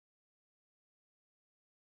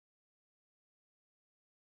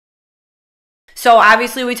So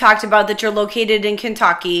obviously we talked about that you're located in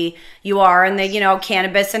Kentucky. You are in the,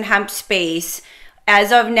 cannabis and hemp space.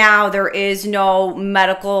 As of now, there is no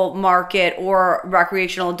medical market or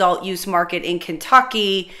recreational adult use market in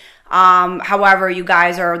Kentucky. However, you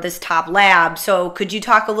guys are this top lab. So could you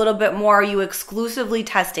talk a little bit more? Are you exclusively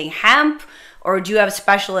testing hemp, or do you have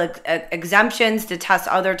special exemptions to test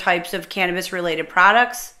other types of cannabis-related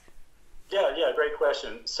products? Yeah, great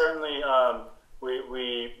question. Certainly,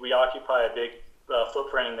 we occupy a big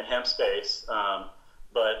footprint in the hemp space,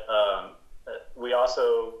 but we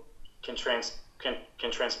also can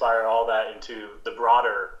transpire all that into the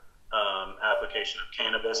broader application of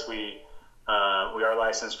cannabis. We are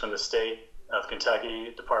licensed from the state of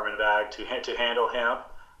Kentucky Department of Ag to handle hemp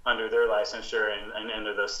under their licensure and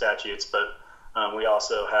under those statutes, but we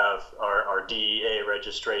also have our DEA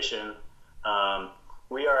registration.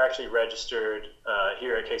 We are actually registered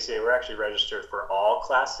here at KCA. We're actually registered for all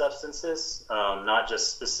class substances, not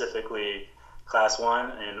just specifically class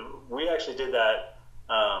 1. And we actually did that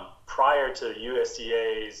prior to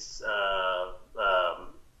USDA's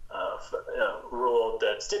rule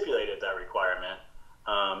that stipulated that requirement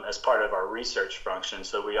as part of our research function.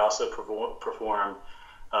 So we also perform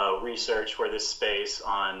research for this space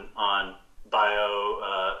on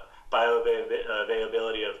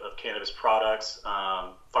bioavailability of cannabis products,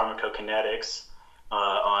 pharmacokinetics,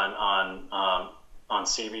 on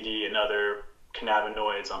CBD and other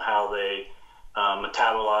cannabinoids, on how they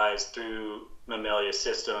metabolize through mammalia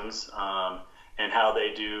systems, and how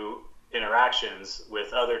they do interactions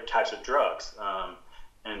with other types of drugs.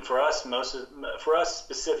 And for us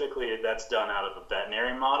specifically, that's done out of a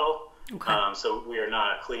veterinary model. Okay. So we are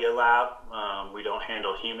not a CLIA lab. We don't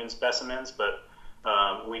handle human specimens, but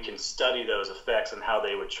we can study those effects and how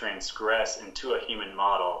they would transgress into a human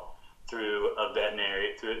model through a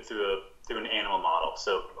veterinary, through an animal model.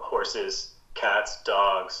 So horses, cats,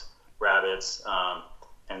 dogs, rabbits,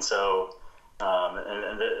 and so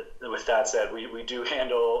with that said, we do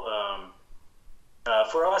handle.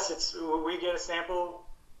 For us, we get a sample.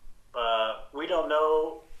 We don't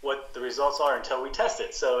know what the results are until we test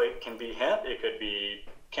it. So it can be hemp, it could be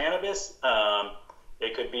cannabis,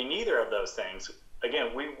 it could be neither of those things.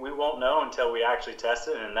 Again, we won't know until we actually test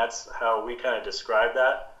it, and that's how we kind of describe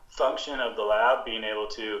that function of the lab, being able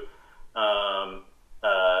to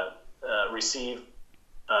receive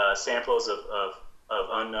samples of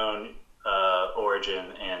unknown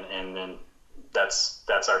origin, and then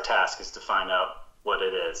that's our task, is to find out what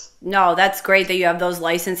it is. No, that's great that you have those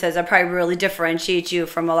licenses. That probably really differentiates you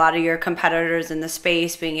from a lot of your competitors in the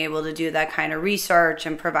space, being able to do that kind of research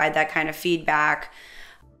and provide that kind of feedback.